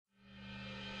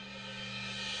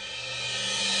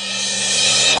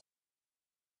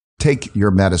take your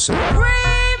medicine.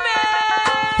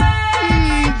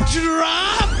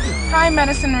 Hi,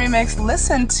 Medicine Remix.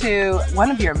 Listen to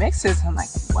one of your mixes. I'm like,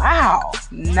 wow,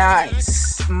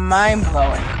 nice,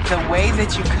 mind-blowing. The way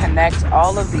that you connect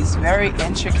all of these very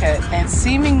intricate and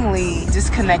seemingly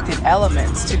disconnected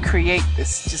elements to create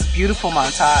this just beautiful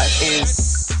montage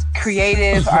is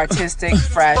creative, artistic,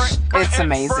 fresh. It's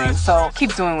amazing. So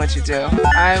keep doing what you do.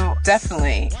 I'm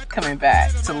definitely coming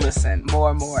back to listen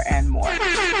more and more and more.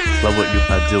 Love what you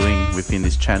are doing within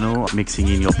this channel. Mixing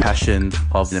in your passion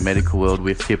of the medical world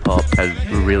with hip-hop has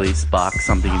really sparked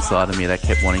something inside of me that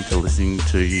kept wanting to listen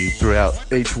to you throughout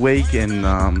each week,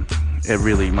 and it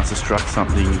really must have struck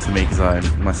something to me because I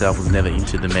myself was never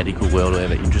into the medical world or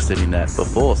ever interested in that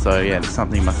before. So yeah,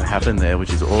 something must have happened there,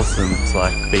 which is awesome. It's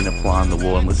like being a fly on the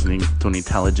wall and listening to an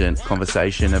intelligent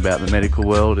conversation about the medical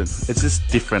world, and it's just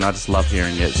different. I just love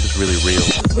hearing it. It's just really real.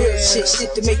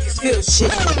 Shit to make you feel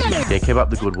shit. Yeah, keep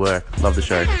up the good work. Love the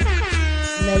show.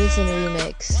 Medicine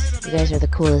Remix. You guys are the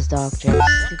coolest doctors.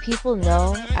 Do people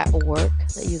know at work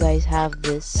that you guys have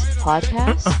this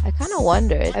podcast? I kind of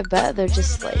wondered. I bet they're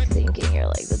just like thinking you're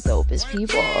like the dopest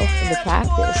people in the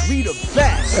practice. We the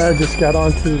best. I just got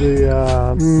onto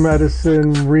the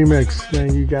Medicine Remix.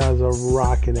 Man, you guys are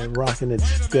rocking it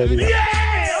steady. Yeah!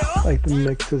 I like the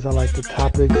mixes, I like the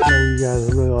topics. Man, you guys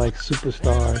are really like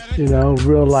superstars, you know,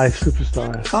 real life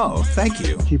superstars. Oh, thank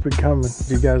you. Keep it coming.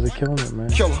 You guys are killing it, man.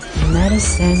 Killer.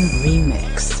 Medicine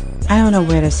Remix. I don't know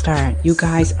where to start. You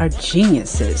guys are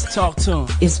geniuses. Talk to him.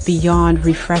 It's beyond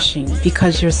refreshing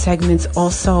because your segments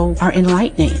also are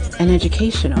enlightening and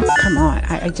educational. Come on,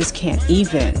 I just can't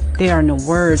even. There are no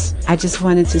words. I just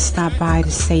wanted to stop by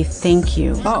to say thank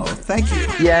you. Oh, thank you.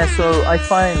 Yeah, so I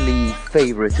finally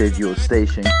favorited your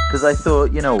station because I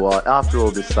thought, you know what, after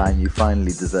all this time, you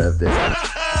finally deserved it.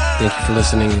 Thank you for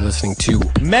listening. You're listening to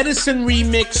Medicine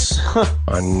Remix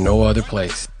on no other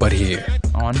place but here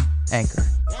on Anchor.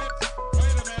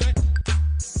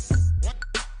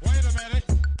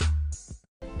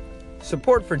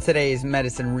 Support for today's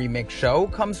Medicine Remix show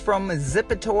comes from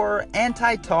Zipitor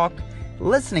Anti-Talk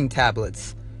listening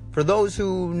tablets. For those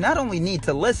who not only need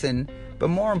to listen, but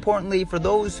more importantly, for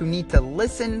those who need to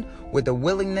listen with a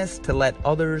willingness to let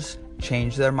others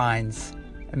change their minds.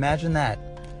 Imagine that.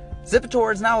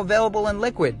 Zipitor is now available in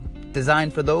liquid,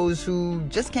 designed for those who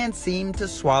just can't seem to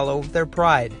swallow their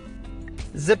pride.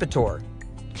 Zipitor.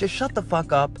 Just shut the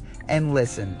fuck up and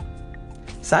listen.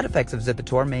 Side effects of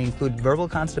Zipitor may include verbal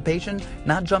constipation,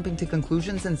 not jumping to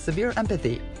conclusions, and severe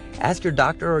empathy. Ask your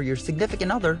doctor or your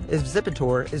significant other if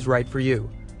Zipitor is right for you.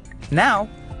 Now,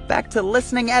 back to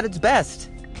listening at its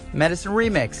best. Medicine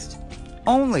Remixed.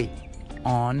 Only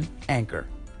on Anchor.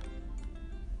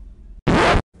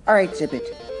 Alright, zip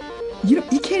it. You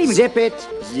can't even... Zip it.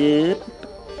 Zip.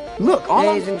 Look,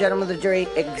 ladies and gentlemen of the jury,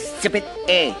 exhibit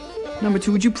A. Number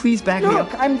 2, would you please back me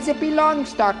up? Look, I'm Zippy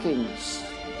Longstockings.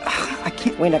 I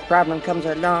can't... When a problem comes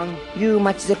along, you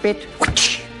must zip it.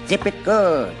 Zip it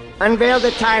good. Unveil the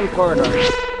time portal.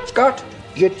 Scott,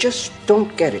 you just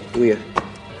don't get it, do you?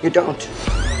 You don't.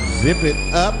 Zip it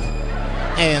up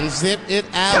and zip it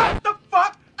out. Shut the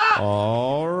fuck up!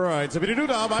 All right.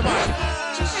 Zippity-doo-dah.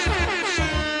 Bye-bye. Just shut up,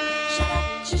 shut up, shut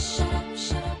up, just shut up,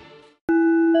 shut up.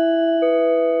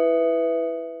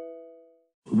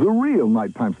 The real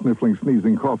nighttime sniffling,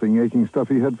 sneezing, coughing, aching,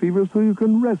 stuffy head fever so you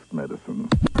can rest medicine.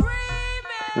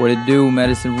 What it do,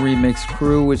 Medicine Remix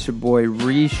crew? It's your boy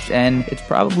Reesh, and it's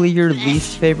probably your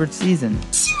least favorite season.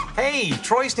 Hey,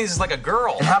 Troy sneezes like a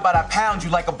girl. And how about I pound you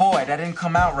like a boy? That didn't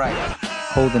come out right.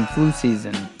 Cold and flu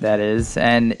season, that is,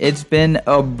 and it's been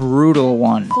a brutal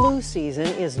one. Flu season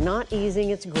is not easing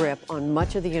its grip on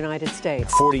much of the United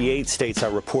States. 48 states are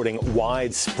reporting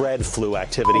widespread flu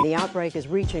activity. And the outbreak is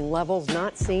reaching levels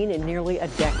not seen in nearly a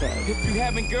decade. If you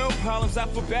having girl problems, I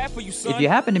feel bad for you, son. If you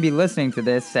happen to be listening to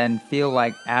this and feel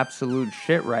like absolute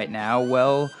shit right now,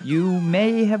 well, you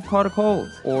may have caught a cold.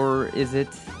 Or is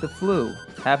it the flu?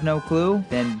 Have no clue?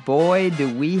 Then boy,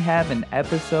 do we have an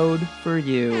episode for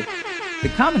you. The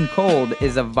common cold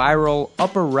is a viral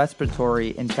upper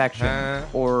respiratory infection,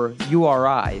 or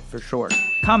URI for short.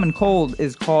 Common cold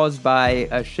is caused by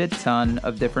a shit ton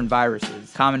of different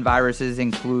viruses. Common viruses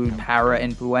include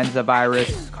para-influenza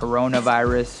virus,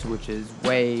 coronavirus, which is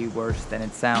way worse than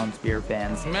it sounds, beer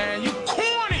fans. Man, you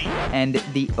corny! And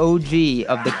the OG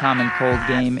of the common cold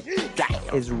game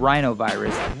is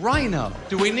rhinovirus. Rhino?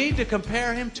 Do we need to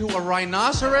compare him to a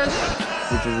rhinoceros?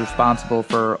 which is responsible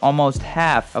for almost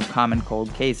half of common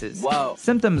cold cases. Whoa.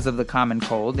 Symptoms of the common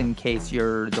cold, in case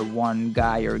you're the one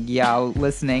guy or gal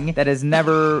listening that has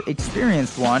never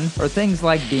experienced one, are things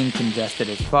like being congested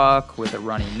as fuck, with a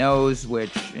runny nose,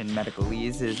 which in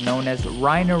medicalese is known as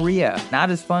rhinorrhea. Not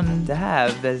as fun to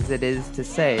have as it is to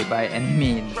say by any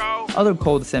means. Other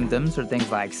cold symptoms are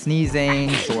things like sneezing,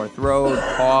 sore throat,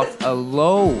 cough, a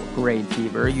low-grade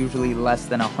fever, usually less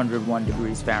than 101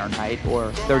 degrees Fahrenheit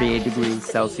or 38 degrees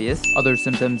Celsius. Other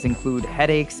symptoms include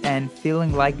headaches and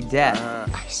feeling like death.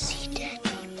 I see dead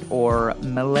people. Or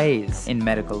malaise in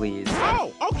medicalese.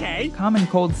 Oh, okay. Common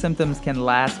cold symptoms can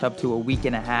last up to a week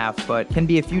and a half, but can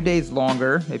be a few days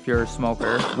longer if you're a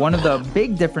smoker. One of the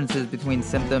big differences between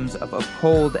symptoms of a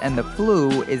cold and the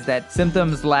flu is that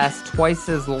symptoms last twice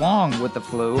as long with the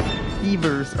flu.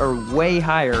 Fevers are way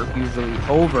higher, usually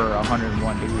over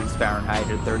 101 degrees Fahrenheit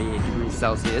or 38 degrees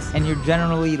Celsius, and you're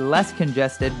generally less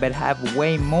congested but have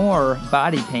way more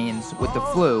body pains with the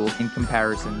flu in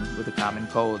comparison with a common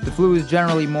cold. The flu is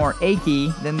generally more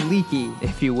achy than leaky,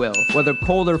 if you will. Whether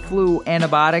cold or flu,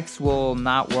 antibiotics will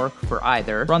not work for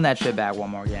either. Run that shit back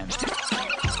one more again.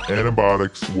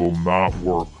 Antibiotics will not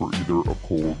work for either a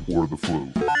cold or the flu.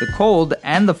 The cold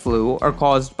and the flu are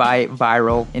caused by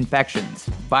viral infections,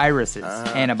 viruses.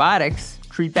 Antibiotics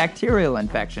treat bacterial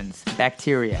infections,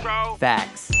 bacteria.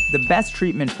 Facts. The best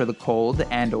treatment for the cold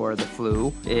and or the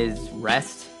flu is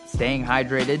rest, staying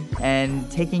hydrated,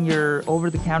 and taking your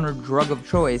over-the-counter drug of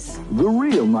choice. The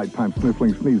real nighttime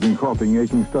sniffling, sneezing, coughing,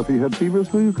 aching, stuffy head fever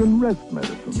so you can rest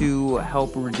medicine. To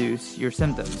help reduce your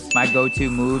symptoms. My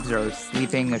go-to moves are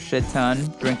sleeping a shit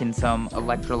ton, drinking some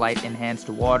electrolyte-enhanced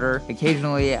water.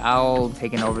 Occasionally, I'll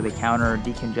take an over-the-counter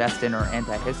decongestant or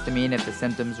antihistamine if the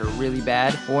symptoms are really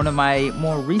bad. One of my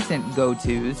more recent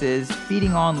go-tos is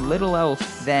feeding on little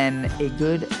else than a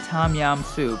good tom yum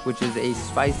soup, which is a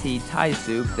spicy Thai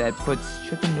soup that puts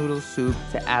chicken noodle soup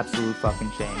to absolute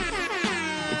fucking shame.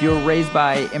 If you were raised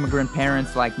by immigrant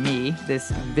parents like me,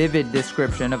 this vivid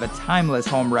description of a timeless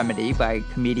home remedy by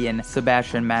comedian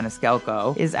Sebastian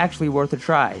Maniscalco is actually worth a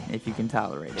try if you can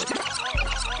tolerate it.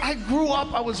 I grew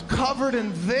up, I was covered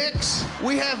in Vicks.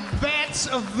 We have vats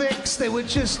of Vicks. They would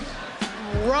just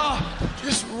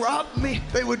rub me.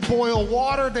 They would boil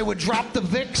water. They would drop the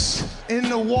Vicks in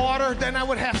the water. Then I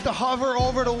would have to hover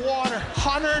over the water.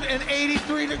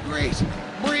 183 degrees,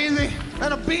 breathing.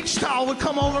 And a beach towel would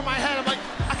come over my head. I'm like,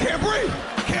 I can't breathe.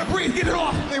 I can't breathe. Get it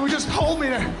off. They would just hold me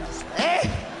there.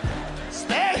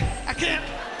 Stay. I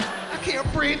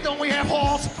can't breathe. Don't we have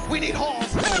halls? We need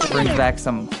halls. Brings back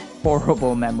some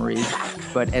horrible memories,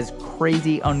 but as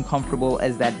crazy uncomfortable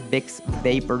as that Vicks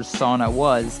vapor sauna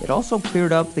was, it also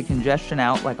cleared up the congestion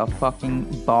out like a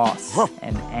fucking boss.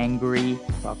 An angry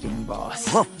fucking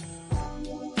boss.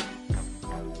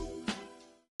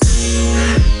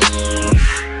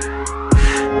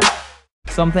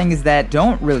 Some things that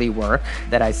don't really work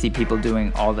that I see people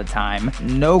doing all the time.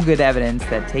 No good evidence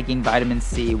that taking vitamin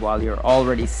C while you're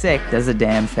already sick does a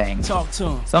damn thing. Talk to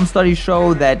him. Some studies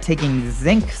show that taking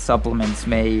zinc supplements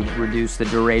may reduce the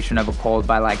duration of a cold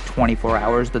by like 24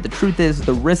 hours, but the truth is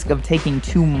the risk of taking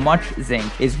too much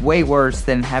zinc is way worse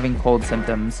than having cold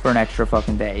symptoms for an extra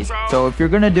fucking day. So if you're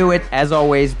gonna do it, as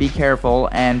always, be careful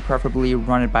and preferably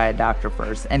run it by a doctor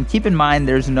first. And keep in mind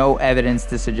there's no evidence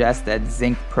to suggest that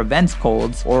zinc prevents colds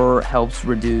or helps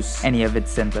reduce any of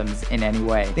its symptoms in any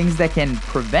way. Things that can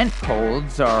prevent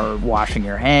colds are washing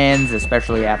your hands,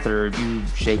 especially after you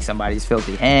shake somebody's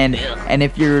filthy hand. And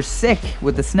if you're sick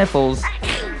with the sniffles,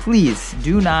 please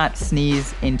do not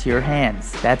sneeze into your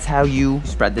hands. That's how you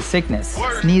spread the sickness.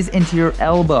 Sneeze into your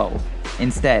elbow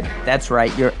instead. That's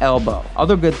right, your elbow.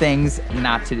 Other good things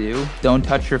not to do: don't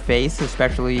touch your face,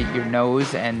 especially your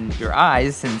nose and your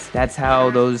eyes, since that's how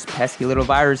those pesky little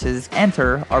viruses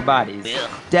enter our bodies.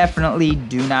 Definitely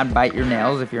do not bite your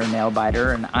nails if you're a nail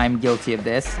biter, and I'm guilty of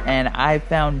this. And I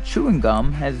found chewing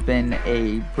gum has been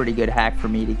a pretty good hack for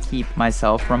me to keep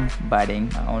myself from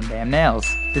biting my own damn nails.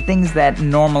 The things that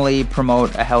normally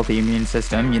promote a healthy immune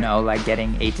system, like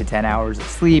getting 8 to 10 hours of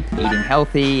sleep, eating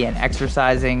healthy, and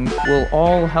exercising, will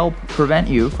all help prevent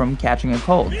you from catching a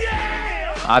cold.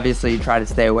 Obviously, try to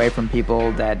stay away from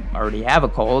people that already have a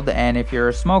cold, and if you're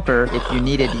a smoker, if you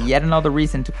needed yet another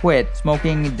reason to quit,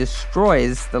 smoking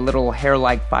destroys the little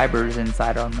hair-like fibers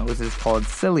inside our noses called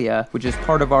cilia, which is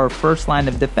part of our first line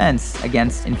of defense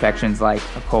against infections like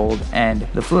a cold and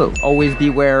the flu. Always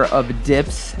beware of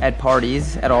dips at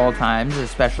parties at all times,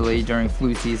 especially during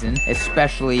flu season,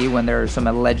 especially when there are some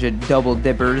alleged double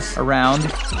dippers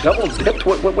around. Double dipped?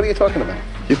 What are you talking about?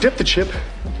 You dipped the chip,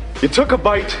 you took a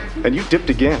bite, and you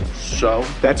dipped again. So?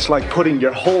 That's like putting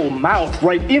your whole mouth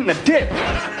right in the dip.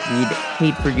 We'd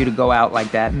hate for you to go out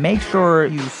like that. Make sure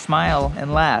you smile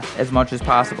and laugh as much as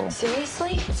possible.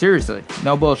 Seriously? Seriously,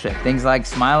 no bullshit. Things like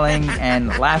smiling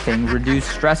and laughing reduce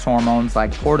stress hormones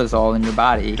like cortisol in your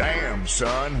body. Damn,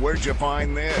 son, where'd you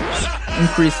find this?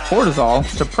 Increased cortisol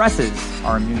suppresses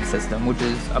our immune system, which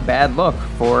is a bad look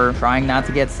for trying not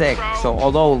to get sick. So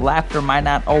although laughter might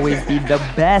not always be the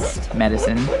best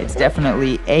medicine, it's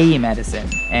definitely a medicine.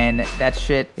 And that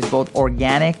shit is both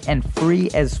organic and free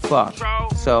as fuck.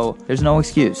 So there's no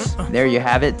excuse. There you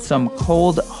have it, some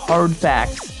cold, hard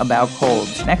facts about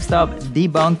colds. Next up,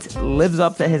 Debunked lives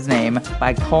up to his name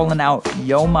by calling out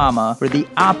Yo Mama for the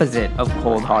opposite of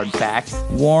cold, hard facts,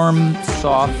 warm,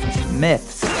 soft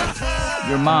myths.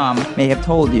 Your mom may have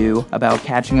told you about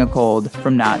catching a cold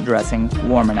from not dressing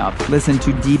warm enough. Listen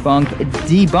to debunk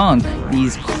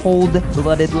these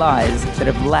cold-blooded lies that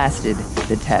have lasted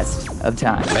the test of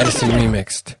time. Medicine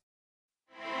Remixed.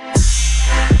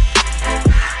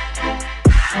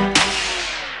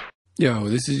 Yo,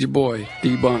 this is your boy,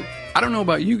 Debunk. I don't know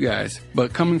about you guys,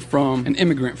 but coming from an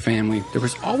immigrant family, there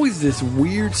was always this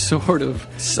weird sort of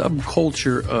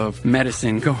subculture of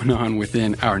medicine going on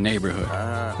within our neighborhood.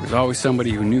 There was always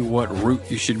somebody who knew what root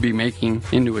you should be making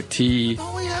into a tea.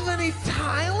 Don't we have any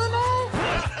Tylenol?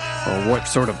 Or what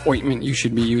sort of ointment you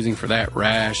should be using for that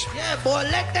rash. Yeah, boy,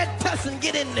 let that tussin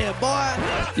get in there, boy.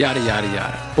 Yada, yada,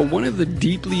 yada. But one of the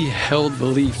deeply held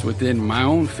beliefs within my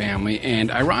own family, and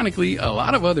ironically, a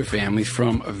lot of other families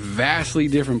from vastly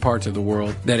different parts of the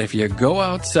world, that if you go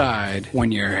outside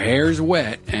when your hair's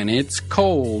wet and it's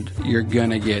cold, you're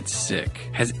gonna get sick.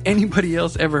 Has anybody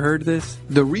else ever heard this?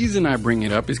 The reason I bring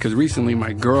it up is because recently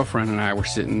my girlfriend and I were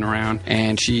sitting around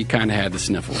and she kind of had the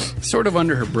sniffles. Sort of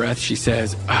under her breath, she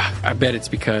says, I bet it's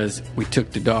because we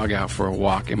took the dog out for a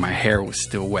walk and my hair was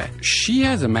still wet. She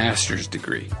has a master's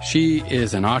degree. She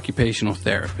is an occupational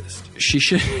therapist. She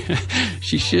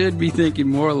should be thinking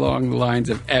more along the lines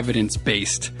of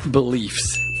evidence-based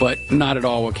beliefs, but not at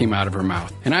all what came out of her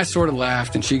mouth. And I sort of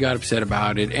laughed and she got upset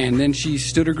about it, and then she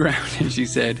stood her ground and she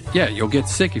said, yeah, you'll get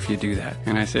sick if you do that.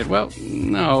 And I said, well,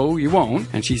 no, you won't.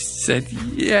 And she said,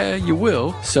 yeah, you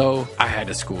will. So I had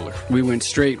to school her. We went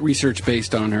straight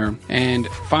research-based on her, and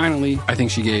finally, I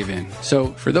think she gave in.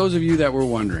 So for those of you that were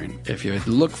wondering, if you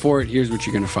look for it, here's what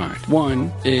you're gonna find.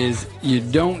 One is you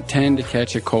don't tend to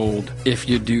catch a cold if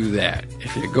you do that.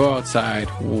 If you go outside,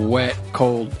 wet,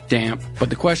 cold, damp. But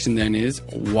the question then is,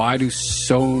 why do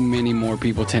so many more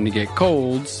people tend to get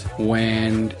colds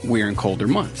when we're in colder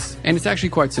months? And it's actually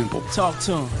quite simple. Talk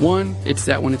to him. One, it's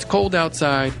that when it's cold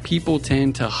outside, people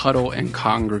tend to huddle and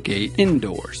congregate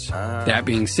indoors. That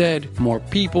being said, more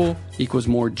people equals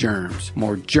more germs.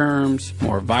 More germs,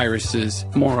 more viruses,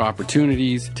 more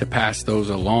opportunities to pass those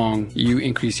along. You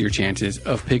increase your chances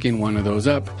of picking one of those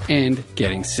up and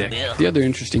getting sick. The other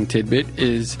interesting tidbit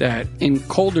is that in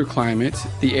colder climates,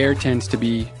 the air tends to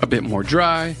be a bit more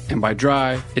dry, and by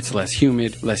dry, it's less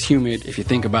humid. Less humid, if you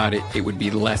think about it, it would be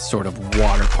less sort of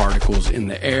water particles in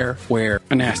the air where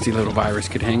a nasty little virus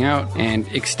could hang out and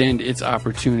extend its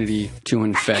opportunity to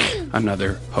infect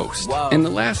another host. Wow. And the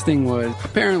last thing was,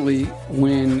 apparently,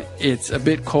 when it's a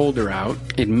bit colder out,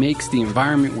 it makes the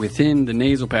environment within the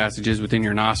nasal passages within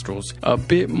your nostrils a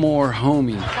bit more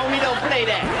homey. Homie, don't play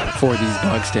that. For these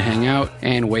bugs to hang out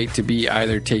and wait to be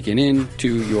either taken in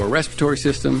to your respiratory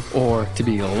system or to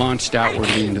be launched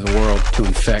outwardly into the world to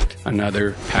infect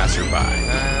another passerby.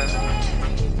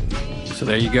 So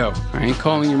there you go. I ain't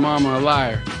calling your mama a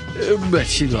liar, but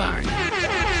she's lying.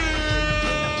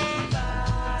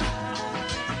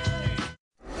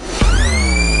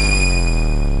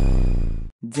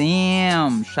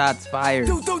 Damn, shots fired.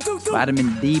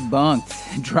 Vitamin D bunked,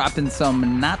 dropping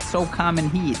some not so common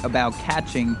heat about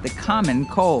catching the common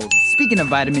cold. Speaking of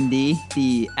vitamin D,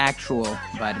 the actual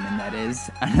vitamin that is,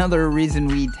 another reason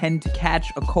we tend to catch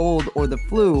a cold or the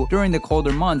flu during the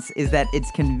colder months is that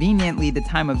it's conveniently the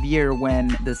time of year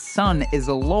when the sun is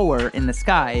lower in the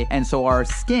sky, and so our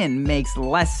skin makes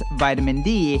less vitamin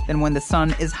D than when the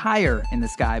sun is higher in the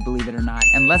sky, believe it or not.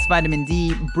 And less vitamin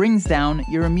D brings down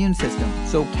your immune system.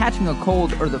 So catching a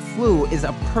cold or the flu is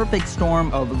a perfect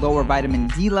storm of lower vitamin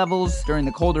D levels during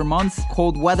the colder months,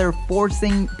 cold weather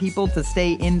forcing people to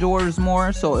stay indoors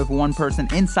more, so if one person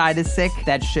inside is sick,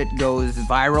 that shit goes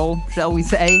viral, shall we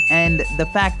say, and the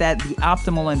fact that the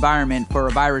optimal environment for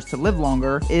a virus to live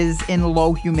longer is in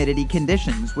low humidity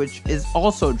conditions, which is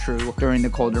also true during the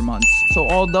colder months. So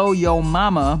although Yo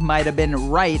Mama might have been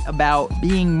right about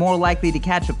being more likely to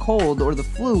catch a cold or the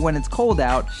flu when it's cold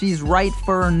out, she's right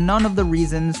for none of the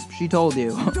reasons she told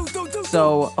you.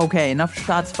 So, okay, enough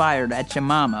shots fired at your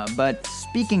mama, but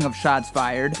speaking of shots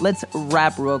fired, let's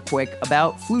rap real quick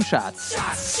about flu shots.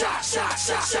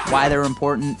 Why they're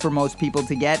important for most people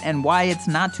to get, and why it's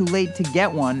not too late to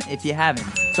get one if you haven't.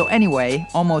 So anyway,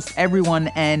 almost everyone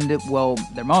and, well,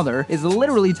 their mother is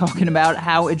literally talking about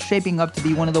how it's shaping up to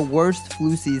be one of the worst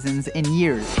flu seasons in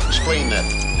years. Explain that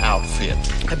outfit.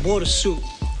 I bought a suit.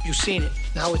 You seen it.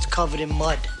 Now it's covered in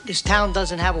mud. This town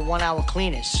doesn't have a 1-hour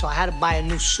cleaners, so I had to buy a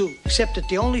new suit. Except that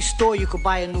the only store you could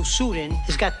buy a new suit in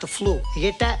has got the flu. You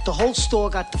get that? The whole store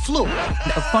got the flu.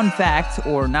 A fun fact,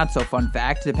 or not so fun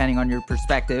fact, depending on your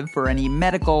perspective, for any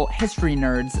medical history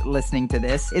nerds listening to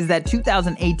this, is that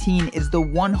 2018 is the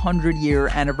 100-year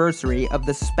anniversary of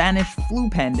the Spanish flu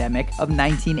pandemic of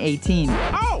 1918.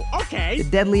 Oh, okay. The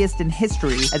deadliest in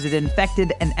history, as it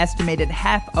infected an estimated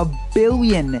 500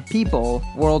 million people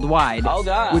worldwide,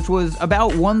 which was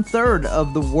about 1/3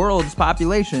 of the world's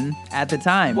population at the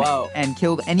time. Whoa. And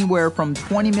killed anywhere from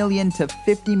 20 million to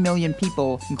 50 million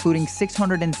people, including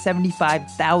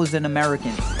 675,000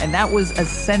 Americans. And that was a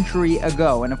century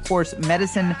ago. And of course,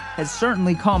 medicine has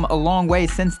certainly come a long way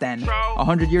since then.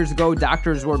 100 years ago,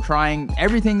 doctors were trying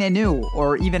everything they knew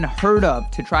or even heard of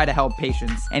to try to help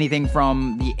patients. Anything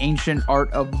from the ancient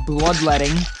art of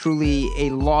bloodletting, truly a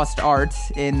lost art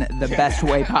in the best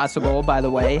way possible, by the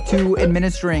way, to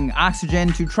administering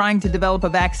oxygen, to trying to develop a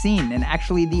vaccine. And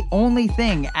actually, the only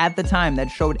thing at the time that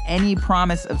showed any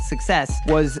promise of success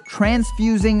was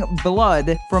transfusing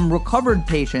blood from recovered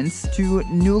patients to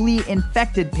newly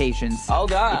infected patients. Oh,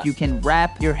 God. If you can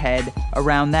wrap your head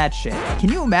around that shit. Can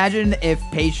you imagine if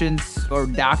patients or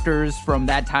doctors from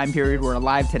that time period were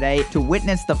alive today to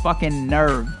witness the fucking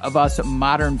nerve of us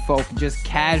modern folk just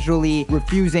casually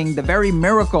refusing the very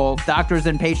miracle doctors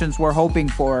and patients were hoping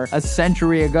for a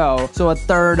century ago, so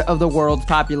 1/3 of the world's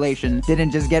population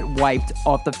didn't just get wiped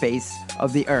off the face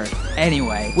of the earth.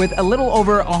 Anyway, with a little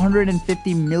over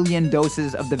 150 million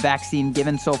doses of the vaccine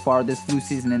given so far this flu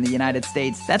season in the United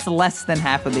States, that's less than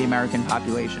half of the American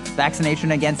population.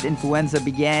 Vaccination against influenza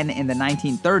began in the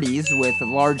 1930s with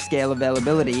large-scale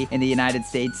availability in the United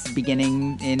States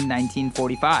beginning in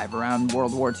 1945, around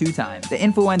World War II time. The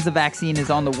influenza vaccine is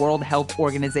on the World Health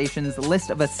Organization's list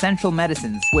of essential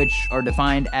medicines, which are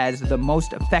defined as the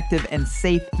most effective and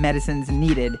safe medicines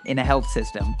needed in a health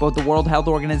system. Both the World Health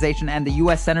Organization and the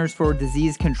U.S. Centers for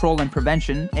Disease Control and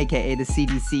Prevention, aka the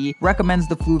CDC, recommends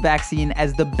the flu vaccine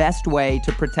as the best way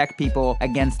to protect people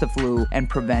against the flu and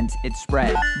prevent its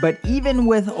spread. But even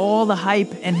with all the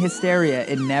hype and hysteria,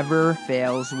 it never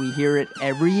fails. We hear it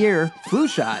every year. Flu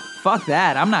shot. Fuck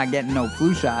that, I'm not getting no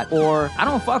flu shot. Or, I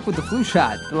don't fuck with the flu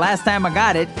shot. The last time I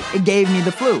got it, it gave me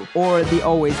the flu. Or the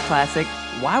always classic,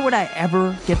 why would I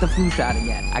ever get the flu shot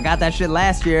again? I got that shit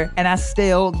last year, and I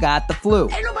still got the flu.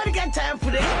 Ain't nobody got time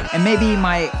for this. And maybe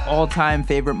my all-time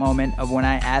favorite moment of when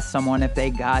I asked someone if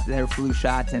they got their flu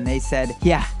shot, and they said,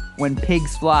 yeah, when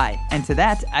pigs fly. And to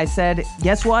that, I said,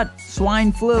 guess what?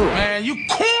 Swine flu. Man, you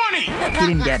corny! He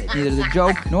didn't get it, neither the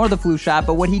joke nor the flu shot,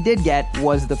 but what he did get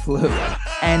was the flu.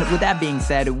 And with that being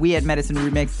said, we at Medicine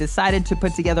Remix decided to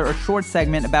put together a short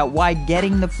segment about why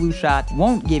getting the flu shot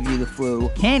won't give you the flu,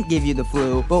 can't give you the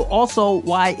flu, but also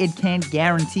why it can't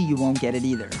guarantee you won't get it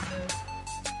either.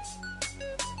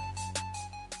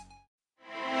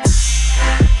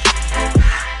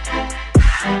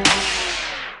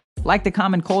 Like the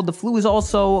common cold, the flu is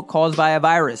also caused by a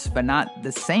virus, but not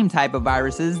the same type of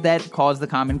viruses that cause the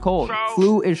common cold.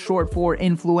 Flu is short for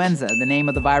influenza, the name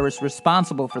of the virus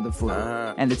responsible for the flu.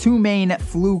 And the two main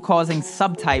flu-causing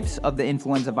subtypes of the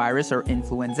influenza virus are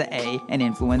influenza A and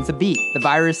influenza B. The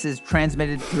virus is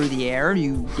transmitted through the air,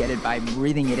 you get it by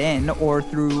breathing it in, or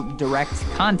through direct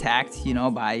contact,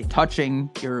 by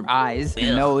touching your eyes,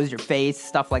 your nose, your face,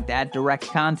 stuff like that, direct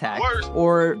contact.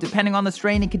 Or, depending on the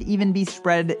strain, it could even be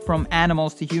spread from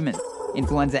animals to humans.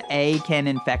 Influenza A can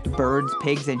infect birds,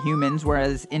 pigs, and humans,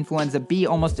 whereas influenza B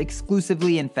almost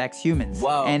exclusively infects humans.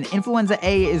 Whoa. And influenza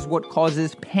A is what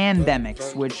causes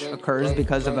pandemics, which occurs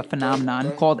because of a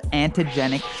phenomenon called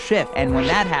antigenic shift. And when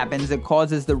that happens, it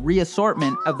causes the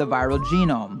reassortment of the viral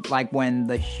genome, like when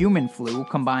the human flu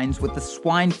combines with the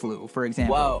swine flu, for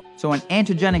example. Whoa. So an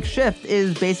antigenic shift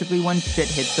is basically when shit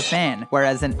hits the fan,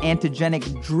 whereas an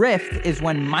antigenic drift is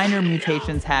when minor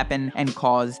mutations happen and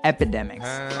cause epidemics.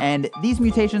 And These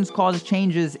mutations cause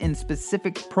changes in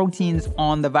specific proteins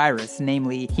on the virus,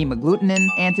 namely hemagglutinin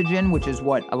antigen, which is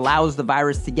what allows the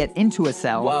virus to get into a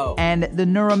cell, and the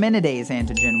neuraminidase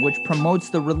antigen, which promotes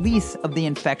the release of the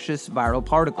infectious viral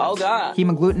particles.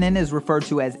 Hemagglutinin is referred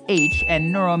to as H,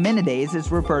 and neuraminidase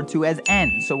is referred to as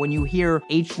N. So when you hear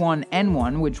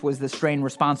H1N1, which was the strain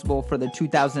responsible for the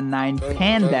 2009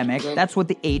 pandemic, that's what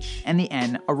the H and the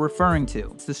N are referring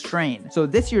to. It's the strain. So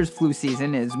this year's flu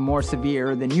season is more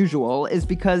severe than usual is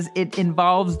because it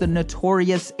involves the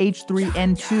notorious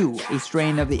H3N2, a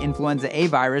strain of the influenza A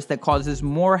virus that causes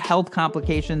more health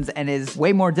complications and is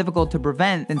way more difficult to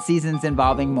prevent than seasons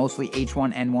involving mostly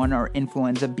H1N1 or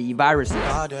influenza B viruses.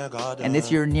 And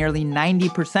this year, nearly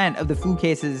 90% of the flu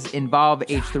cases involve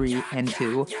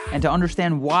H3N2. And to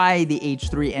understand why the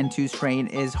H3N2 strain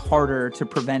is harder to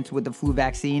prevent with the flu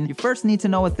vaccine, you first need to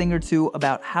know a thing or two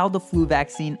about how the flu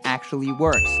vaccine actually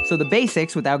works. So the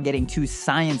basics, without getting too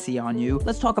sciencey on you,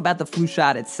 let's talk about the flu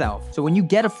shot itself. So when you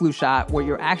get a flu shot, what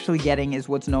you're actually getting is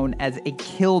what's known as a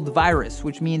killed virus,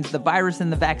 which means the virus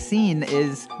in the vaccine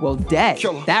is, well, dead.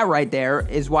 That right there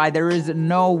is why there is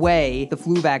no way the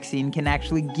flu vaccine can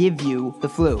actually give you the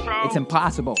flu. It's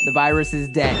impossible. The virus is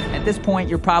dead. At this point,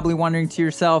 you're probably wondering to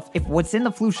yourself, if what's in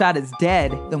the flu shot is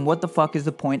dead, then what the fuck is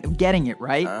the point of getting it,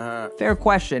 right? Fair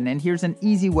question, and here's an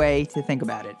easy way to think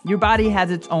about it. Your body has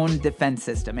its own defense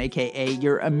system, aka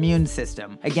your immune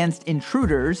system, against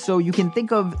intruders, so you can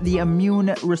think of the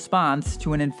immune response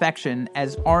to an infection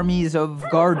as armies of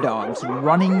guard dogs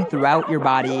running throughout your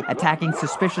body, attacking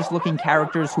suspicious-looking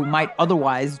characters who might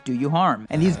otherwise do you harm.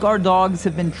 And these guard dogs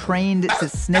have been trained to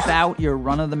sniff out your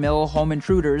run-of-the-mill home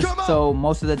intruders, so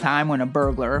most of the time when a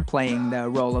burglar, playing the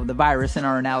role of the virus in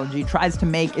our analogy, tries to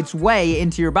make its way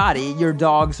into your body, your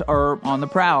dogs are on the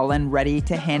prowl and ready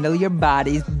to handle your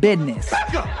body's business.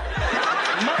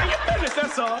 Mind your business,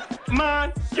 that's all.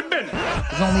 Mind your business.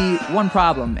 There's only one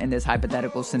problem in this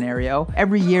hypothetical scenario.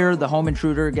 Every year, the home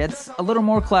intruder gets a little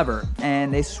more clever,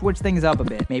 and they switch things up a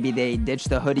bit. Maybe they ditch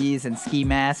the hoodies and ski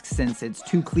masks since it's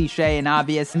too cliche and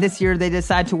obvious. And this year, they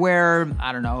decide to wear,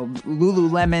 I don't know,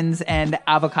 Lululemons and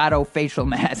avocado facial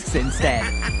masks instead.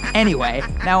 Anyway,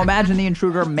 now imagine the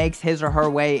intruder makes his or her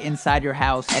way inside your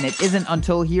house, and it isn't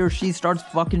until he or she starts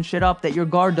fucking shit up that your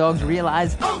guard dogs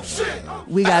realize, oh shit,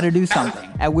 we gotta do something.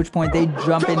 At which point they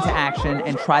jump into action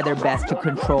and try their best to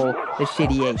control the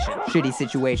shitty-ation. Shitty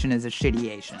situation is a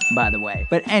shitty-ation, by the way.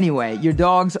 But anyway, your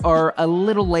dogs are a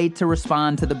little late to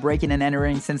respond to the breaking and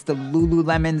entering since the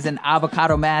Lululemons and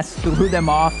avocado masks threw them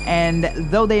off, and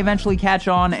though they eventually catch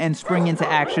on and spring into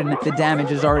action, the damage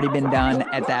has already been done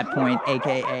at that point,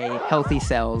 aka healthy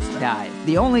cells died.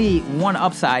 The only one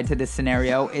upside to this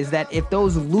scenario is that if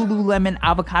those Lululemon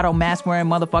avocado mask wearing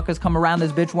motherfuckers come around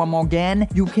this bitch one more again,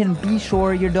 you can be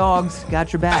sure your dogs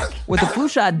got your back. What the flu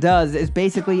shot does is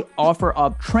basically offer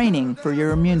up training for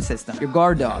your immune system, your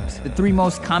guard dogs. The three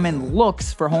most common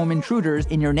looks for home intruders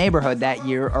in your neighborhood that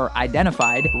year are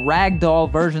identified,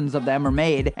 ragdoll versions of them are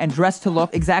made, and dressed to look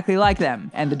exactly like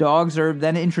them. And the dogs are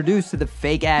then introduced to the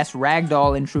fake-ass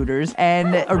ragdoll intruders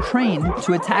and are trained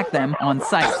to attack them on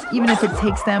sight, even if it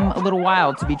takes them a little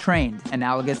while to be trained,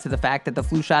 analogous to the fact that the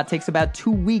flu shot takes about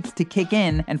 2 weeks to kick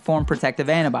in and form protective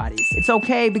antibodies. It's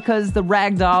okay because the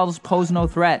ragdolls pose no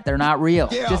threat. They're not real.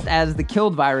 Just as the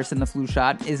killed virus in the flu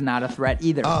shot is not a threat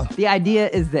either. The idea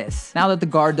is this. Now that the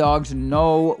guard dogs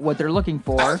know what they're looking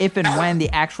for, if and when the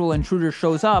actual intruder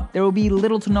shows up, there will be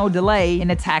little to no delay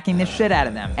in attacking the shit out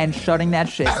of them and shutting that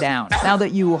shit down. Now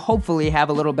that you hopefully have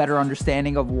a little better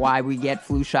understanding of why we get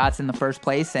flu shots in the first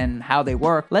place and how they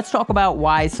work, let's talk about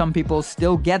why some people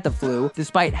still get the flu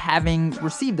despite having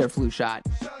received their flu shot.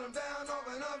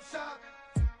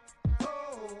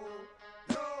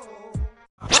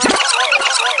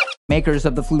 Makers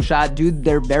of the flu shot do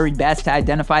their very best to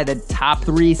identify the top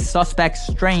 3 suspect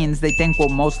strains they think will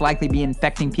most likely be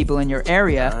infecting people in your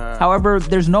area. However,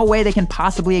 there's no way they can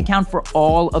possibly account for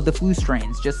all of the flu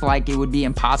strains, just like it would be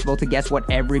impossible to guess what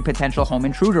every potential home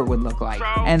intruder would look like.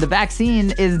 And the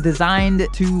vaccine is designed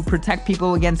to protect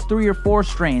people against 3 or 4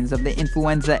 strains of the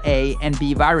influenza A and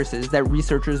B viruses that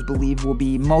researchers believe will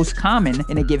be most common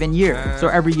in a given year. So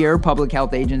every year, public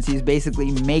health agencies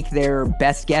basically make their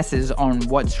best guesses on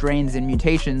what strains and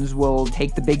mutations will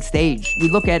take the big stage. We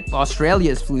look at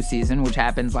Australia's flu season, which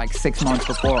happens like 6 months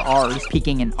before ours,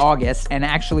 peaking in August, and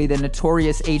actually the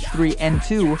notorious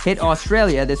H3N2 hit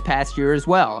Australia this past year as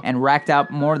well, and racked up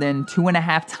more than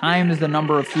 2.5 times the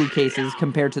number of flu cases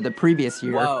compared to the previous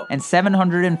year, and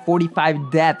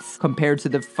 745 deaths compared to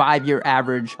the 5-year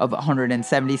average of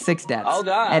 176 deaths.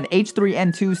 And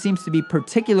H3N2 seems to be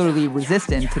particularly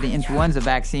resistant to the influenza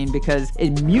vaccine because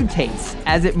it mutates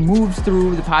as it moves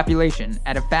through the population population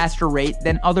at a faster rate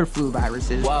than other flu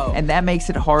viruses, and that makes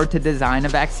it hard to design a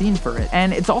vaccine for it.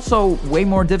 And it's also way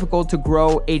more difficult to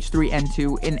grow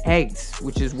H3N2 in eggs,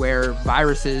 which is where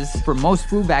viruses for most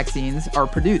flu vaccines are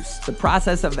produced. The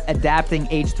process of adapting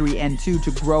H3N2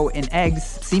 to grow in eggs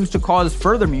seems to cause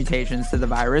further mutations to the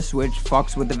virus, which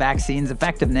fucks with the vaccine's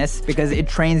effectiveness because it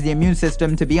trains the immune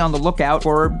system to be on the lookout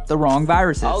for the wrong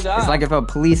viruses. It's like if a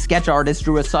police sketch artist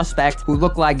drew a suspect who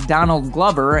looked like Donald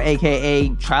Glover, aka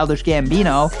Childish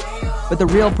Gambino, but the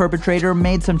real perpetrator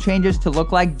made some changes to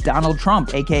look like Donald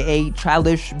Trump, aka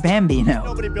Childish Bambino.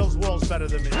 Nobody builds worlds better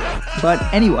than me. But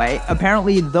anyway,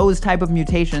 apparently those type of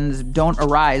mutations don't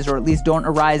arise, or at least don't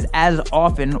arise as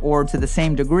often or to the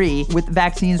same degree, with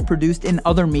vaccines produced in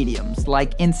other mediums,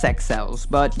 like insect cells.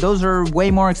 But those are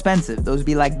way more expensive. Those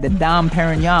be like the Dom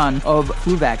Perignon of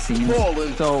flu vaccines,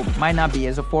 so might not be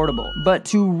as affordable. But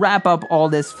to wrap up all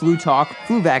this flu talk,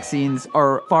 flu vaccines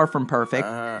are far from perfect,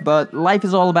 but life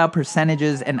is all about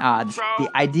percentages and odds. The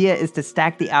idea is to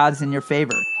stack the odds in your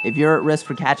favor. If you're at risk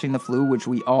for catching the flu, which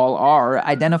we all are,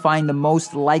 identifying the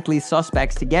most likely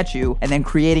suspects to get you, and then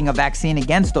creating a vaccine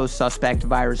against those suspect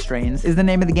virus strains is the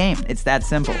name of the game. It's that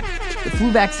simple. The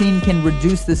flu vaccine can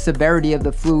reduce the severity of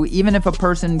the flu even if a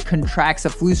person contracts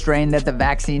a flu strain that the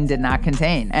vaccine did not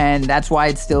contain. And that's why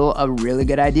it's still a really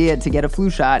good idea to get a flu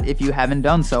shot if you haven't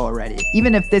done so already.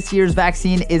 Even if this year's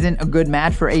vaccine isn't a good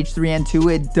match for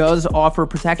H3N2, it does offer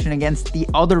protection against the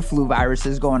other flu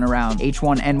viruses going around.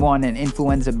 H1N1 and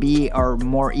influenza B are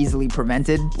more easily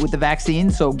prevented with the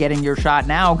vaccine, so getting your shot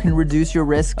now can reduce your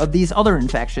risk of these other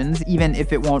infections, even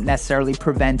if it won't necessarily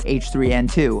prevent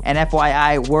H3N2. And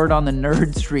FYI, word on the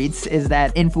nerd streets is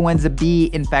that influenza B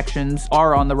infections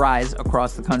are on the rise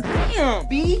across the country.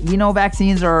 We know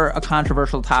vaccines are a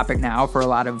controversial topic now for a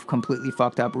lot of completely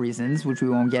fucked up reasons, which we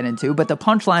won't get into, but the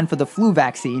punchline for the flu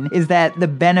vaccine is that the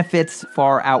benefits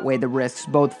far outweigh the risks,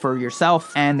 both for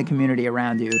yourself and the community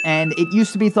around you. And it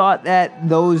used to be thought that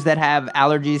those that have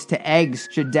allergies to eggs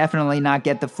should definitely not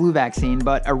get the flu vaccine,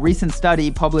 but a recent study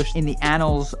published in the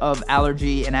Annals of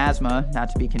Allergy and Asthma,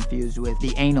 not to be confused with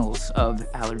the Annals of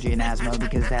Allergy and Asthma,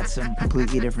 because that's some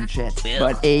completely different shit,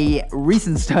 but a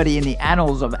recent study in the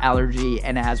Annals of Allergy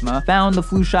and Asthma found the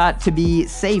flu shot to be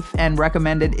safe and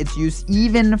recommended its use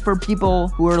even for people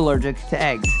who are allergic to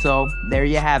eggs. So there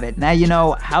you have it. Now you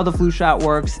know how the flu shot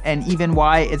works and even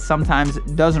why it sometimes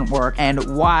doesn't work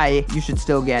and why you should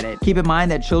still get it. Keep in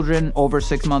mind that children over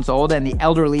 6 months old and the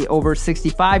elderly over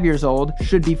 65 years old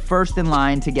should be first in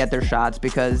line to get their shots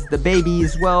because the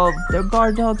babies, well, their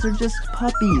guard dogs are just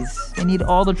puppies. They need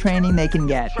all the training they can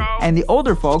get. And the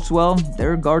older folks, well,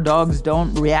 their guard dogs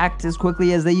don't react as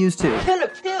quickly as they used to.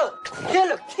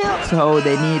 So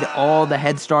they need all the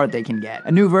head start they can get.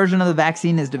 A new version of the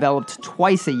vaccine is developed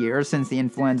twice a year since the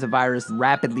influenza virus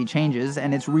rapidly changes,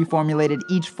 and it's reformulated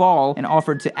each fall and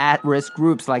offered to at-risk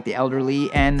groups like the elderly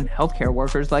and healthcare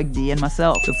workers like Dee and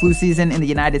myself. The flu season in the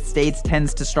United States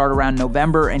tends to start around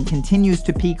November and continues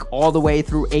to peak all the way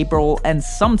through April and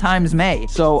sometimes May.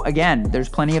 So again, there's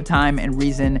plenty of time and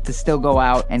reason to still go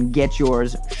out and get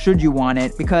yours should you want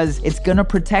it, because it's gonna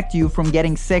protect you from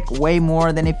getting sick way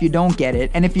more than if you don't get it.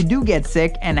 And if you do get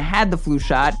sick and had the flu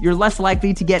shot, you're less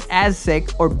likely to get as sick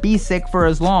or be sick for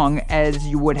as long as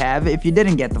you would have if you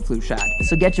didn't get the flu shot.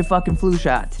 So get your fucking flu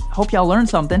shot. Hope y'all learned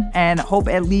something, and hope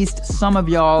at least some of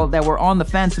y'all that were on the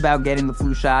fence about getting the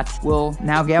flu shot will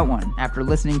now get one after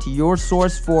listening to your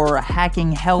source for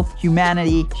hacking health,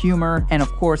 humanity, humor, and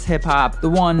of course hip-hop, the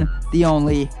one, the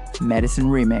only, Medicine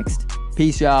Remixed.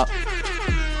 Peace, y'all.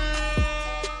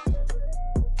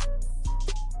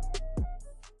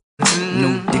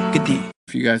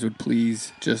 If you guys would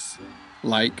please just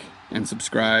like and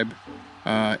subscribe.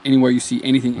 Anywhere you see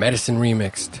anything Medicine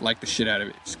Remixed, like the shit out of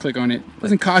it. Just click on it. It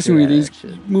doesn't cost you anything.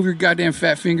 Just move your goddamn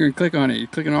fat finger and click on it. You're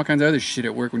clicking all kinds of other shit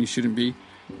at work when you shouldn't be.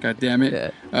 God damn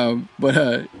it. Yeah.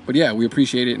 But yeah, we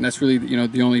appreciate it, and that's really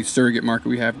the only surrogate market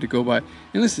we have to go by.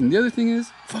 And listen, the other thing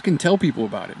is, fucking tell people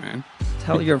about it, man.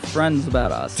 Tell your friends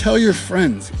about us. Tell your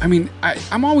friends. I mean,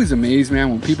 I'm always amazed, man,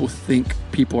 when people think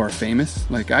people are famous.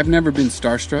 Like, I've never been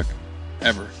starstruck,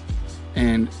 ever.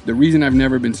 And the reason I've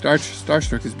never been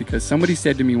starstruck is because somebody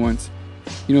said to me once,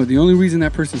 the only reason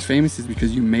that person's famous is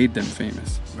because you made them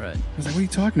famous. Right. I was like, what are you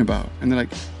talking about? And they're like,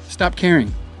 stop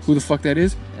caring who the fuck that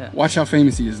is. Yeah. Watch how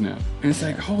famous he is now. And it's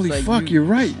like, holy fuck, you're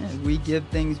right. Yeah, we give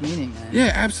things meaning, man.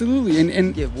 Yeah, absolutely. And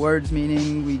we give words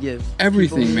meaning, we give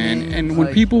everything, man. Meaning, and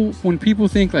when people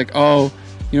think like, oh,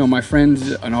 my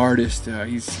friend's an artist,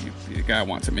 the guy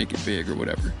wants to make it big or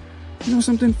whatever. You know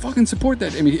something? Fucking support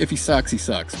that. I mean, if he sucks, he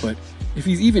sucks. But if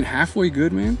he's even halfway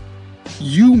good, man,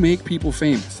 you make people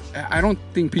famous. I don't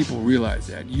think people realize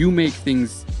that. You make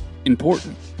things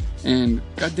important. And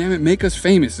God damn it, make us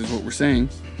famous is what we're saying.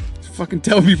 Just fucking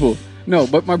tell people. No,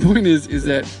 but my point is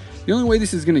that the only way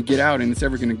this is gonna get out and it's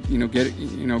ever gonna,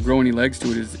 grow any legs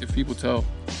to it is if people tell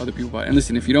other people about it. And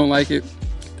listen, if you don't like it,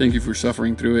 thank you for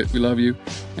suffering through it. We love you.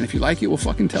 And if you like it, well,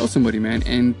 fucking tell somebody, man.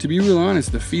 And to be real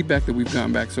honest, the feedback that we've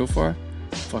gotten back so far,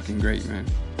 fucking great, man.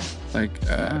 Like,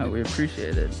 we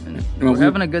appreciate it. And we're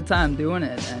having a good time doing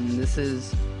it. And this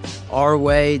is our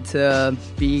way to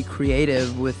be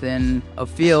creative within a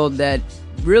field that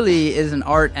really is an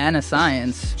art and a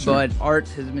science, but art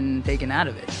has been taken out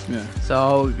of it. Yeah.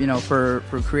 So,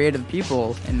 for creative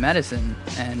people in medicine,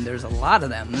 and there's a lot of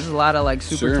them. There's a lot of like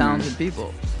super talented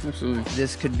people. Absolutely.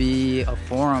 This could be a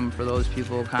forum for those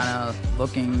people kind of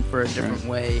looking for a different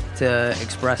way to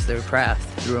express their craft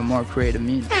through a more creative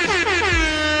means.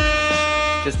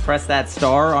 Just press that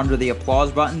star under the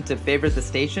applause button to favorite the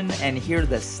station and hear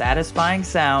the satisfying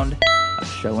sound of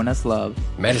showing us love.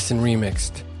 Medicine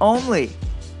Remixed. Only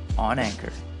on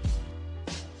Anchor.